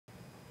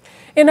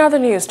In other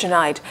news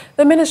tonight,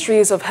 the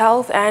Ministries of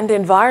Health and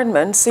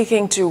Environment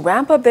seeking to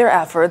ramp up their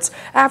efforts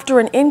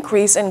after an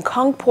increase in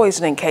conch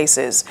poisoning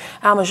cases.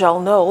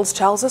 Amajal Knowles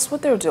tells us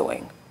what they're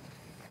doing.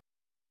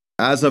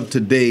 As of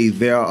today,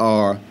 there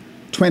are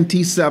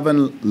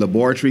 27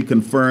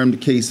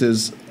 laboratory-confirmed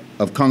cases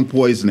of conch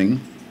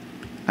poisoning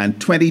and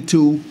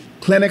 22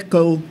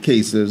 clinical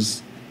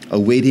cases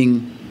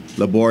awaiting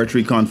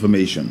laboratory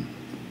confirmation.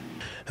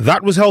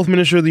 That was Health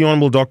Minister the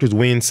Honorable Dr.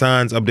 Dwayne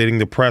Sands updating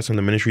the press on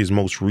the ministry's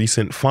most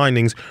recent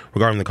findings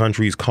regarding the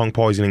country's conch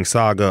poisoning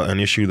saga, an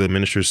issue the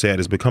minister said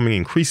is becoming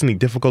increasingly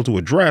difficult to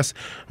address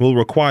and will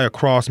require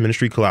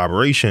cross-ministry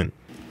collaboration.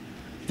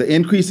 The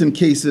increase in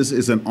cases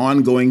is an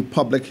ongoing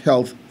public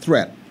health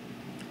threat,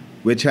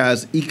 which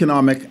has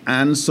economic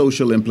and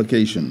social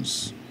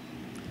implications.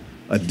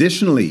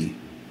 Additionally,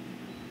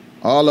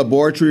 our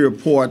laboratory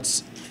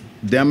reports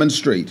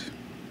demonstrate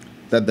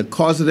that the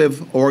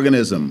causative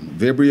organism,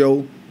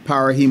 Vibrio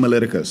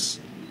parahemolyticus,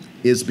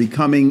 is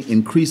becoming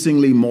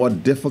increasingly more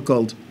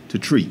difficult to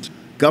treat.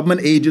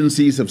 Government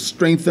agencies have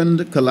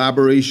strengthened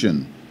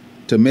collaboration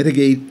to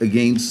mitigate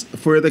against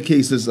further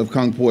cases of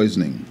conch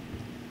poisoning.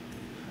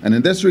 And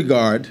in this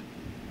regard,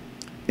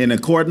 in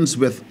accordance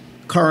with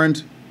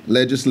current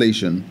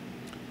legislation,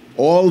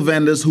 all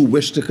vendors who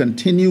wish to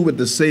continue with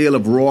the sale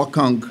of raw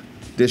conch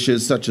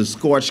dishes such as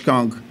scorched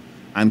conch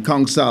and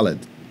conch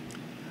salad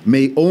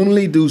may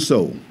only do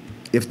so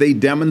if they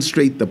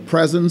demonstrate the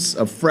presence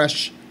of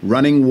fresh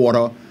running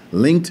water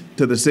linked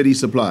to the city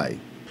supply.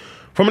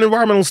 From an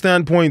environmental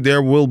standpoint,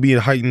 there will be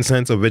a heightened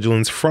sense of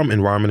vigilance from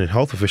environment and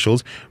health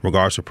officials in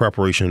regards to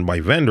preparation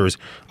by vendors.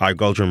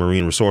 Agriculture and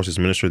Marine Resources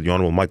Minister the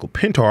Honorable Michael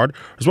Pintard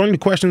responding to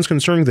questions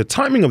concerning the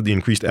timing of the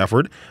increased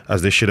effort,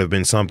 as this should have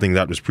been something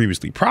that was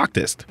previously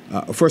practiced.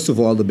 First of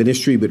all, the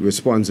ministry with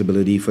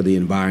responsibility for the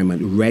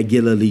environment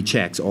regularly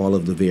checks all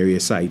of the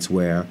various sites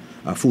where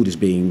food is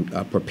being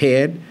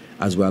prepared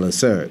as well as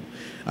served.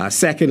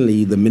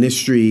 Secondly, the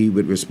ministry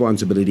with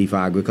responsibility for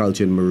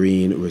agriculture and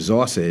marine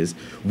resources,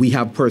 we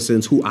have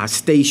persons who are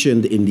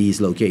stationed in these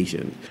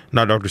locations.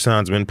 Now, Dr.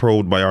 Sands, when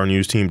probed by our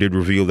news team, did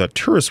reveal that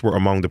tourists were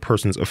among the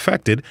persons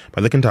affected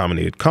by the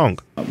contaminated conch.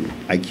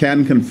 I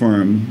can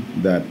confirm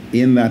that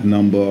in that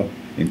number,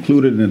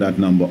 included in that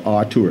number,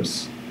 are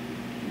tourists.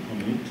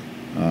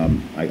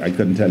 I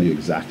couldn't tell you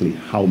exactly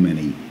how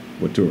many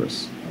were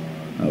tourists.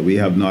 We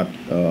have not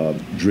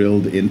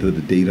drilled into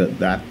the data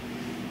that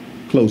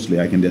closely.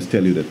 I can just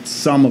tell you that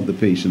some of the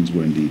patients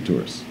were indeed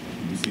tourists.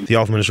 The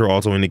health minister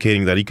also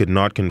indicating that he could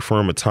not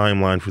confirm a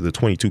timeline for the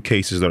 22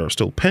 cases that are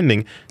still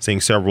pending, saying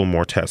several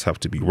more tests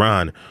have to be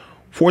run.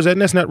 For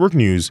ZNS Network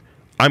News,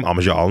 I'm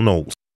Amajal Knowles.